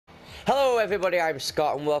Hello everybody, I'm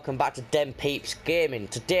Scott and welcome back to Den Peeps Gaming.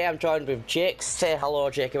 Today I'm joined with Jake. Say hello,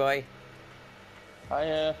 Jakey boy.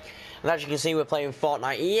 Hiya. And as you can see, we're playing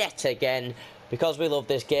Fortnite yet again because we love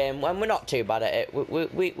this game and we're not too bad at it.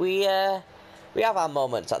 We have our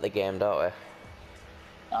moments at the game, don't we?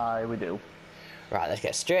 Aye, we do. Right, let's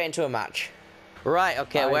get straight into a match. Right,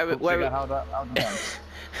 okay, where we're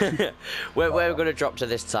going to drop to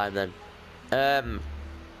this time then?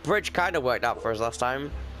 Bridge kind of worked out for us last time.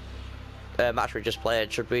 Match we just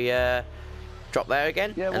played. Should we drop there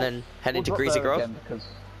again and then head into Greasy Grove?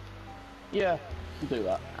 Yeah, we'll do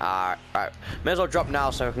that. Alright. May as well drop now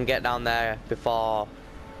so I can get down there before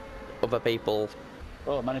other people.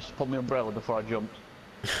 Oh, I managed to pull my umbrella before I jumped.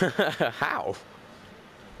 How?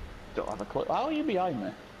 Don't have a clue. How are you behind me?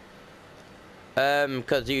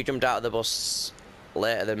 Because you jumped out of the bus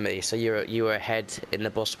later than me, so you were ahead in the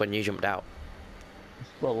bus when you jumped out.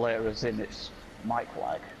 Well, later as in it's mic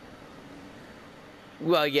lag.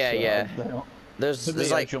 Well, yeah.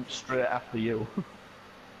 There's like jumped straight after you.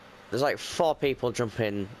 There's like 4 people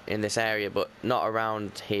jumping in this area, but not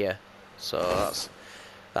around here, so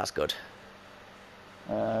that's good.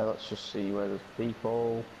 Let's just see where there's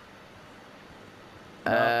people.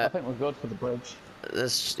 No, I think we're good for the bridge.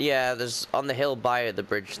 There's on the hill by the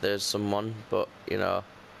bridge. There's someone, but you know.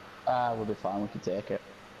 We'll be fine. We can take it.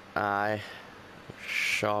 Aye,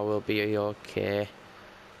 sure we'll be okay.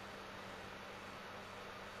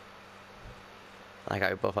 I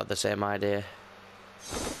think we both had the same idea.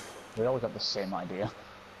 We always have the same idea.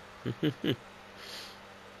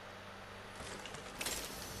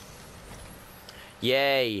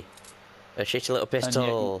 Yay! A shitty little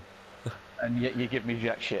pistol. And yet you give me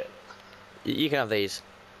jack shit. You can have these.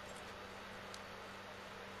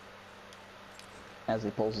 As he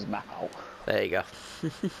pulls his map out. There you go.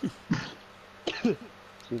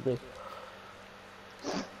 Excuse me.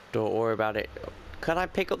 Don't worry about it. Can I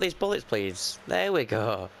pick up these bullets, please? There we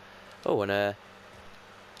go. Oh, and I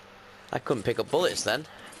couldn't pick up bullets then.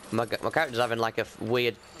 My character's having like a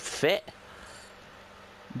weird fit.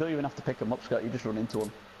 You don't even have to pick them up, Scott. You just run into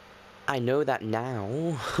them. I know that now.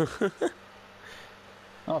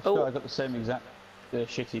 Oh, Scott, I got the same exact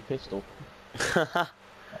shitty pistol.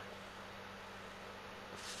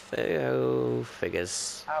 Oh,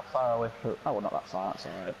 figures. How far away from... Oh, well, not that far, that's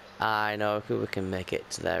alright. I know, we can make it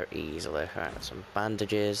to there easily. Right, some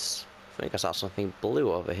bandages. I think I saw something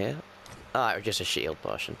blue over here. Ah, it was just a shield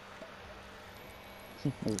potion.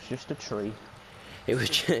 It was just a tree. It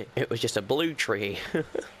was just a blue tree.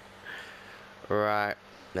 Right,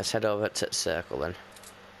 let's head over to the circle then.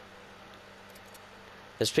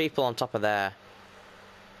 There's people on top of there.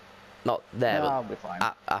 Not there, No, but I'll be fine.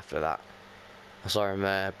 After that. I saw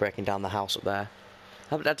him breaking down the house up there.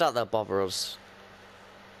 I doubt they'll bother us.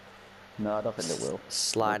 No, I don't think they will.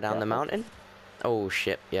 Slide down the mountain. Oh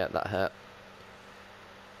shit! Yeah, that hurt.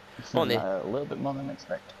 Only a little bit more than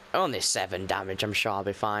expected. Only 7 damage. I'm sure I'll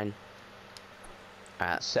be fine.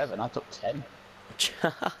 7. I took 10.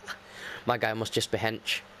 My guy must just be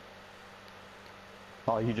hench.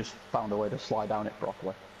 Oh, you just found a way to slide down it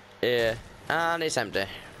properly. Yeah, and it's empty.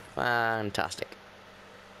 Fantastic.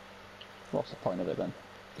 What's the point of it then?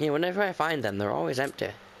 Yeah, whenever I find them, they're always empty.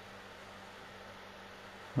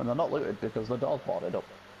 And they're not looted because the door's boarded up.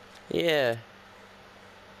 Yeah.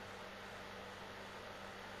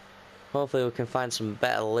 Hopefully we can find some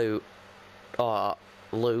better loot. Or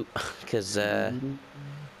loot, because you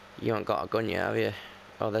haven't got a gun yet, have you?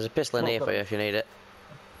 Oh, there's a pistol in here for you if you need it.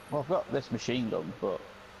 Well, I've got this machine gun, but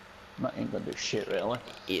that ain't gonna do shit really.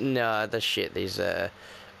 No, there's shit. These oh,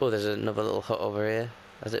 there's another little hut over here.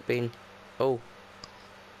 Has it been? Oh.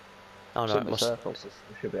 Oh no, it must. Circles, it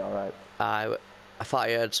should be alright. I thought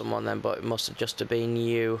I heard someone then, but it must have just have been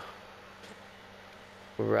you.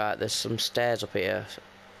 Right, there's some stairs up here.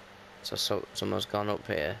 So someone's gone up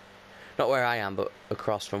here. Not where I am, but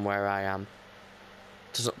across from where I am.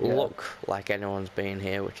 Doesn't look like anyone's been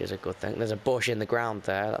here, which is a good thing. There's a bush in the ground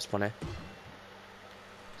there. That's funny.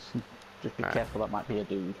 Just be careful, that might be a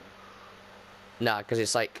dude. Nah, because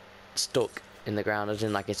it's like stuck in the ground, as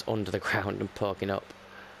in like it's under the ground and poking up.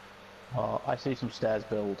 Oh, I see some stairs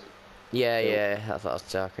build. Yeah, that's what I was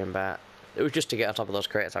talking about. It was just to get on top of those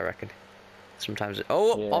crates, I reckon. Sometimes it...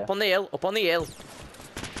 Oh, yeah. Up on the hill.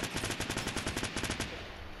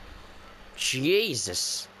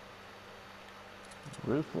 Jesus.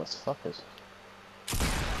 Ruthless fuckers.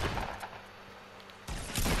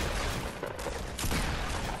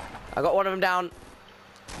 I got one of them down.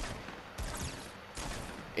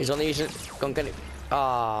 He's only using... Go on, get it.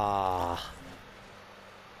 Ah.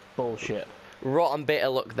 Bullshit. Rotten bit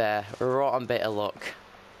of luck there. Rotten bit of luck.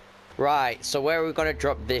 Right, so where are we gonna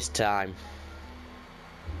drop this time?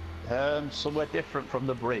 Somewhere different from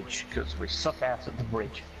the bridge, because we suck ass at the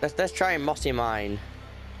bridge. Let's try and mossy mine.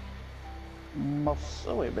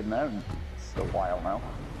 Oh, we've been there for a while now.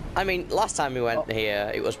 I mean, last time we went here,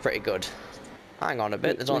 it was pretty good. Hang on a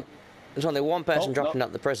bit. There's only one person dropping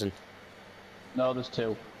out the prison. No, there's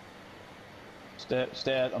two.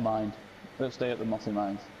 Stay out of mine. Let's stay at the mossy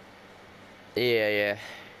mines. Yeah, yeah.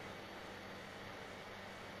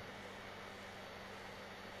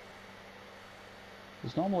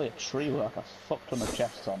 There's normally a tree with like a fuck ton of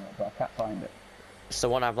chests on it, but I can't find it. It's the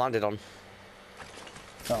one I've landed on.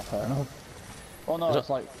 Oh, fair enough. Oh no, it's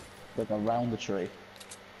like around the tree.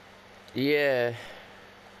 Yeah.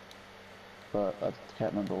 But I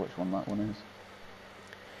can't remember which one that one is.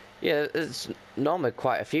 Yeah, there's normally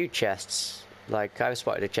quite a few chests. Like, I've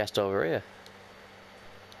spotted a chest over here.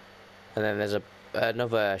 And then there's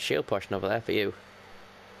another shield potion over there for you.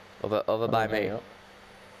 Over by me. Up.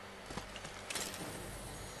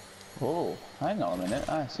 Oh, hang on a minute,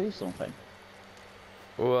 I see something.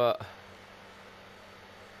 What?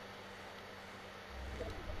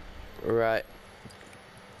 Right.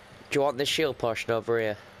 Do you want this shield potion over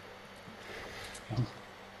here?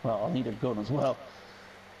 Well, I need a gun as well.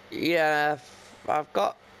 Yeah, I've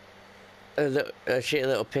got a shitty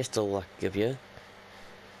little pistol I can give you.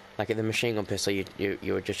 Like the machine gun pistol you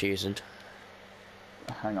were just using.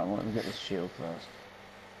 Hang on, let me get this shield first.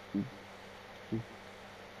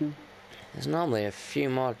 There's normally a few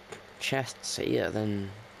more chests here than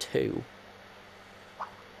two.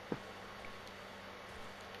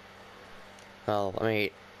 Well, I mean,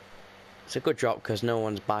 it's a good drop because no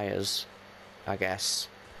one's buyers, I guess.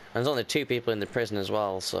 And there's only two people in the prison as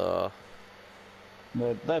well, so...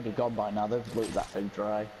 They'd be gone by now, they've looked that thing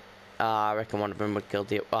dry. I reckon one of them would kill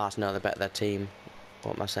the... Oh, no, they bet their team.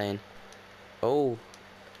 What am I saying? Oh.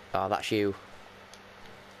 Oh, that's you. You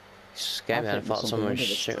scared me, I thought someone was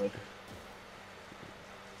shooting.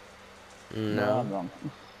 No. I'm wrong.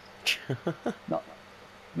 No,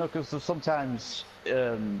 because sometimes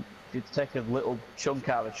if you take a little chunk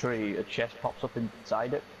out of a tree, a chest pops up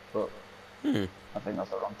inside it, but I think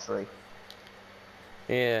that's the wrong tree.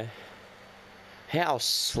 Yeah. Hey, how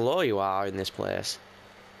slow you are in this place.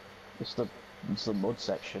 It's the mud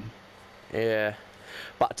section. Yeah.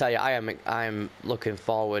 But I tell you, I am looking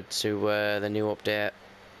forward to the new update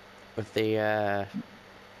with the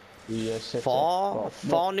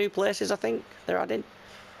four new places I think they're adding.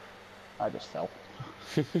 I just fell.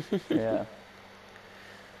 Yeah.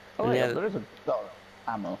 Oh yeah, there is a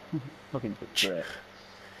ammo. Looking great.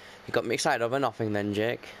 You got me excited over nothing then,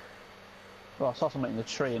 Jake. Well, I saw something in the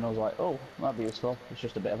tree and I was like, oh, that'd be useful. It's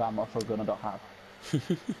just a bit of ammo for a gun I don't have.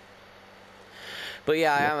 But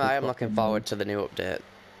yeah, I am looking forward to the new update.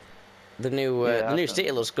 The new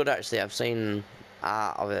city looks good actually. I've seen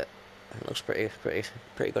art of it. It looks pretty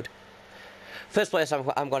good. First place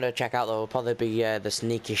I'm going to check out though will probably be the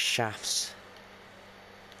sneaky shafts.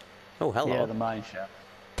 Oh, hello. Yeah, the mine shaft.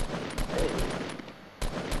 Hey.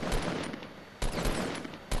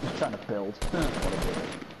 Just trying to build.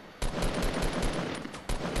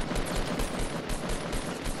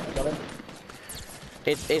 I got him.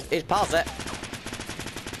 It's past it.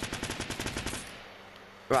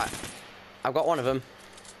 Right, I've got one of them.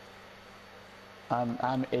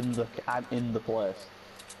 I'm in the place.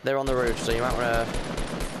 They're on the roof, so you might want to.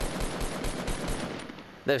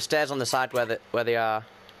 There's stairs on the side where they are.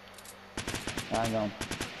 Hang on.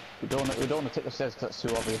 We don't want to take the stairs because that's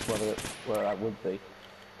too obvious where I would be.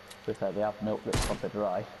 With they have milk that's proper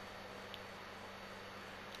dry.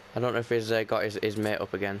 I don't know if he's got his mate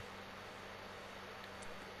up again.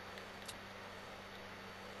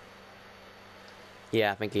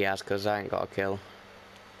 Yeah, I think he has, because I ain't got a kill.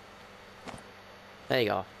 There you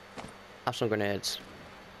go. Have some grenades.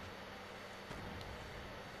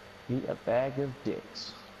 Eat a bag of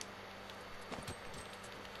dicks.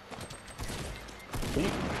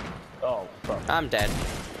 Oh, fuck. I'm dead.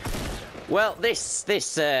 Well, this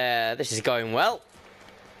is going well.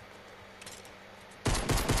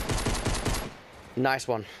 Nice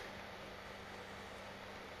one.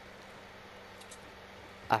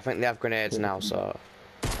 I think they have grenades now, so...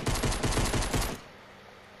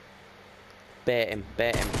 Bait him.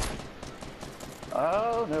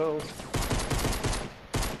 Oh no.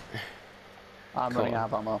 I'm running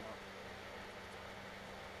out of ammo.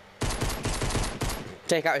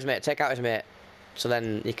 Take out his mate. So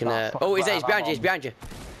then you can... Oh, he's behind you.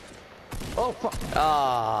 Oh, fuck.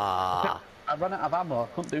 Ah. I ran out of ammo, I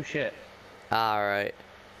couldn't do shit. Alright.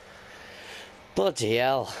 Bloody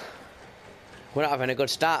hell. We're not having a good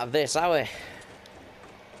start of this, are we?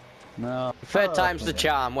 No. Third time's the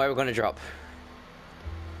charm. Where are we going to drop?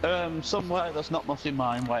 Somewhere that's not much in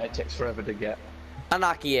mind where it takes forever to get.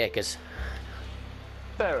 Anarchy Acres.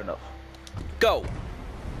 Fair enough. Go.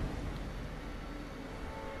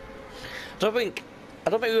 I don't think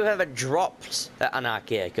we've ever dropped at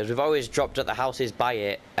Anarchy Acres. We've always dropped at the houses by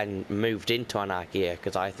it and moved into Anarchy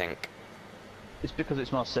Acres, I think. It's because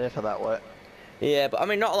it's more safer that way. Yeah, but I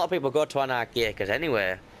mean, not a lot of people go to Anarchy Acres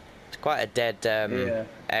anyway. It's quite a dead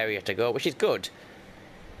area to go, which is good.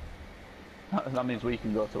 That means we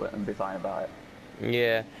can go to it and be fine about it.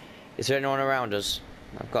 Yeah. Is there anyone around us?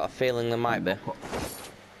 I've got a feeling there might be.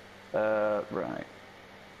 Right.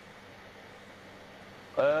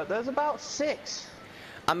 There's about 6.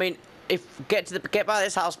 I mean, if get by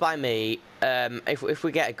this house by me, if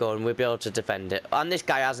we get a gun, we'll be able to defend it. And this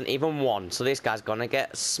guy hasn't even won, so this guy's gonna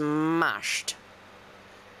get smashed.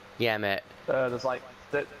 Yeah, mate. There's like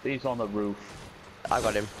he's on the roof. I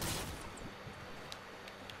got him.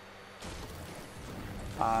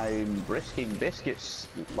 I'm risking biscuits.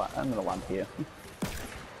 I'm gonna land here.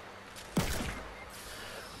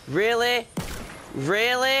 Really?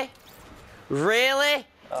 Really? Really?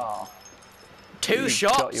 Oh. 2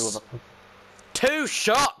 shots. 2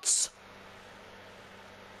 shots.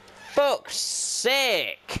 Fuck's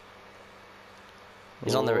sake.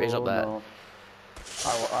 He's on the. He's up there. No.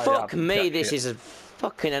 Fuck me. This is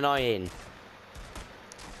fucking annoying.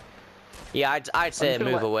 Yeah, I'd say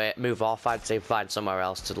move away, move off. I'd say find somewhere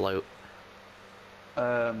else to loot.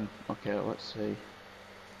 Okay, let's see.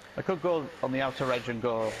 I could go on the outer edge and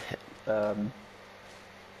go.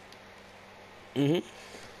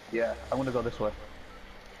 Yeah, I'm gonna go this way.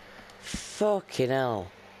 Fucking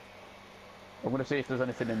hell. I'm gonna see if there's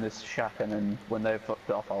anything in this shack, and then when they've fucked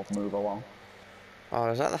off, I'll move along. Oh,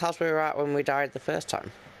 is that the house we were at when we died the first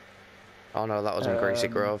time? Oh no, that was in Greasy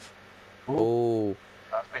Grove. Ooh.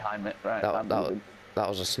 That's behind me, right? That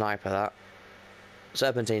was a sniper. That.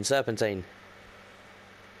 Serpentine, serpentine.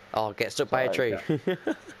 Oh, get stuck by a tree. Yeah.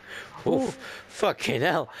 Oof, fucking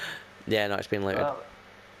hell. Yeah, no, it's been looted.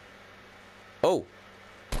 Oh.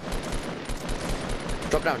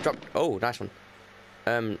 Drop down, drop. Oh, nice one.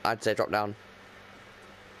 I'd say drop down.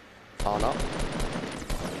 Oh no.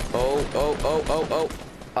 Oh.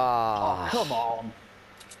 Ah. Oh, come on.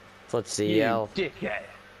 Bloody hell. You dickhead.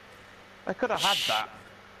 I could have had that.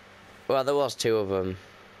 Well, there was 2 of them.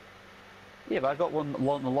 Yeah, but I got one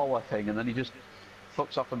on the lower thing, and then he just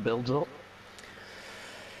fucks off and builds up.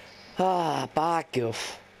 Ah, bad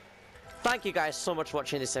goof. Thank you guys so much for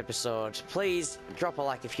watching this episode. Please drop a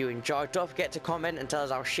like if you enjoyed. Don't forget to comment and tell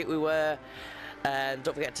us how shit we were.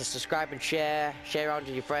 Don't forget to subscribe and share around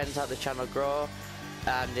with your friends, help the channel grow.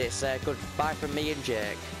 And it's goodbye from me and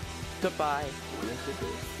Jake. Goodbye.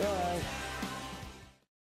 Bye.